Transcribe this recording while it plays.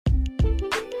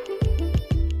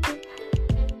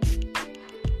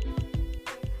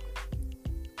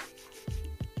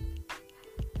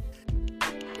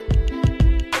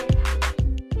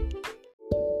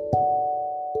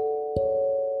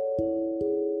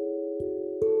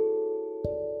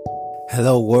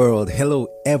Hello, world. Hello,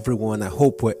 everyone. I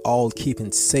hope we're all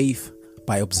keeping safe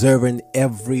by observing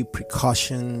every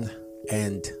precaution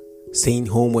and staying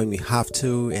home when we have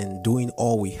to and doing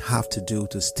all we have to do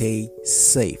to stay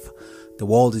safe. The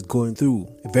world is going through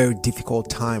a very difficult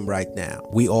time right now.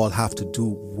 We all have to do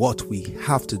what we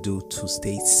have to do to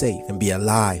stay safe and be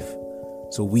alive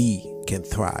so we can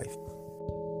thrive.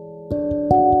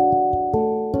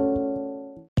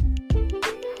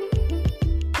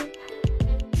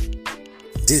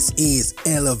 This is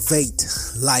Elevate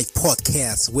Life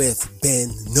Podcast with Ben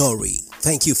Nori.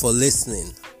 Thank you for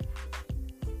listening.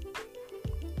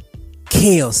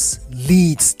 Chaos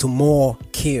leads to more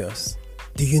chaos.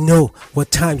 Do you know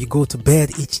what time you go to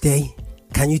bed each day?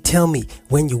 Can you tell me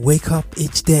when you wake up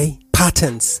each day?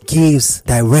 Patterns gives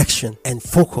direction and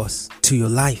focus to your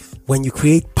life. When you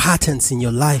create patterns in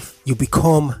your life, you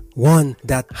become one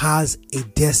that has a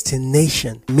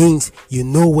destination. It means you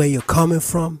know where you're coming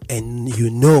from and you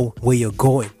know where you're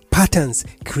going. Patterns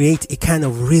create a kind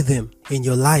of rhythm in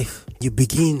your life. You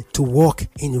begin to walk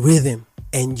in rhythm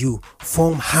and you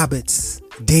form habits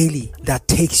daily that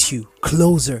takes you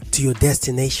closer to your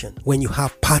destination when you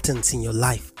have patterns in your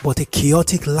life. But a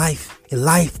chaotic life, a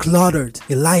life cluttered,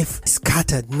 a life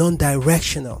scattered,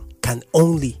 non-directional can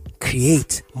only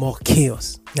create more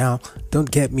chaos. Now, don't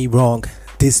get me wrong.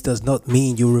 This does not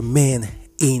mean you remain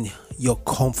in your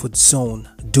comfort zone,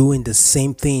 doing the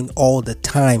same thing all the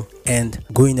time and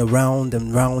going around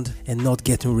and round and not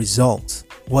getting results.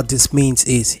 What this means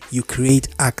is you create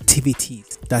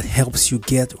activities that helps you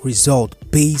get results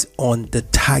based on the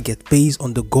target, based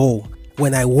on the goal.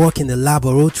 When I work in the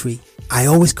laboratory, I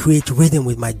always create rhythm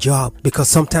with my job because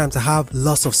sometimes I have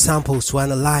lots of samples to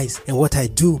analyze, and what I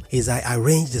do is I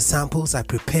arrange the samples, I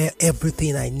prepare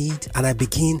everything I need, and I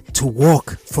begin to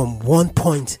walk from one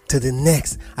point to the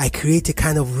next. I create a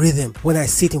kind of rhythm. When I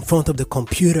sit in front of the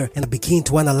computer and I begin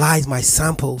to analyze my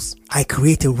samples, I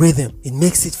create a rhythm. It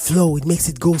makes it flow, it makes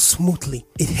it go smoothly.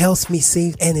 It helps me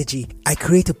save energy. I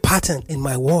create a pattern in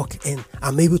my work and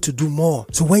I'm able to do more.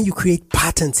 So when you create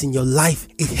patterns in your life,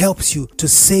 it helps you to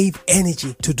save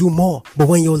energy to do more. But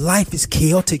when your life is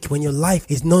chaotic, when your life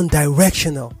is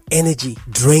non-directional, energy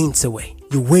drains away.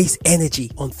 You waste energy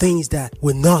on things that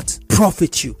will not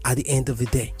profit you at the end of the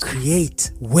day.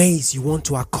 Create ways you want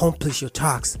to accomplish your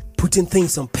tasks. Putting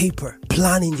things on paper,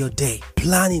 planning your day,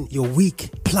 planning your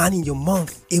week, planning your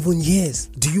month, even years.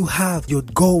 Do you have your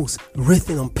goals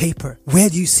written on paper? Where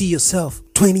do you see yourself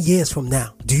 20 years from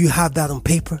now? Do you have that on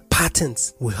paper?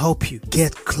 Patterns will help you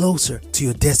get closer to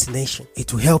your destination.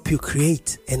 It will help you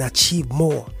create and achieve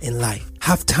more in life.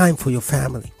 Have time for your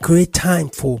family. Create time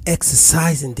for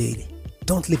exercising daily.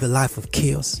 Don't live a life of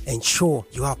chaos. Ensure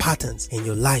you have patterns in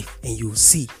your life and you will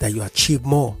see that you achieve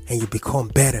more and you become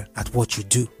better at what you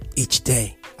do each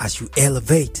day as you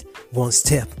elevate one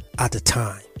step at a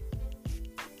time.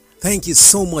 Thank you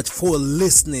so much for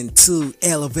listening to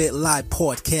Elevate Live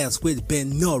Podcast with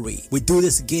Ben Nori. We do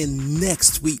this again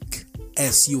next week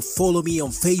as you follow me on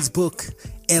Facebook,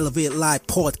 Elevate Live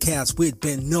Podcast with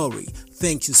Ben Nori.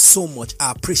 Thank you so much.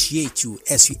 I appreciate you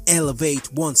as you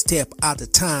elevate one step at a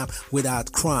time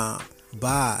without crime.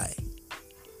 Bye.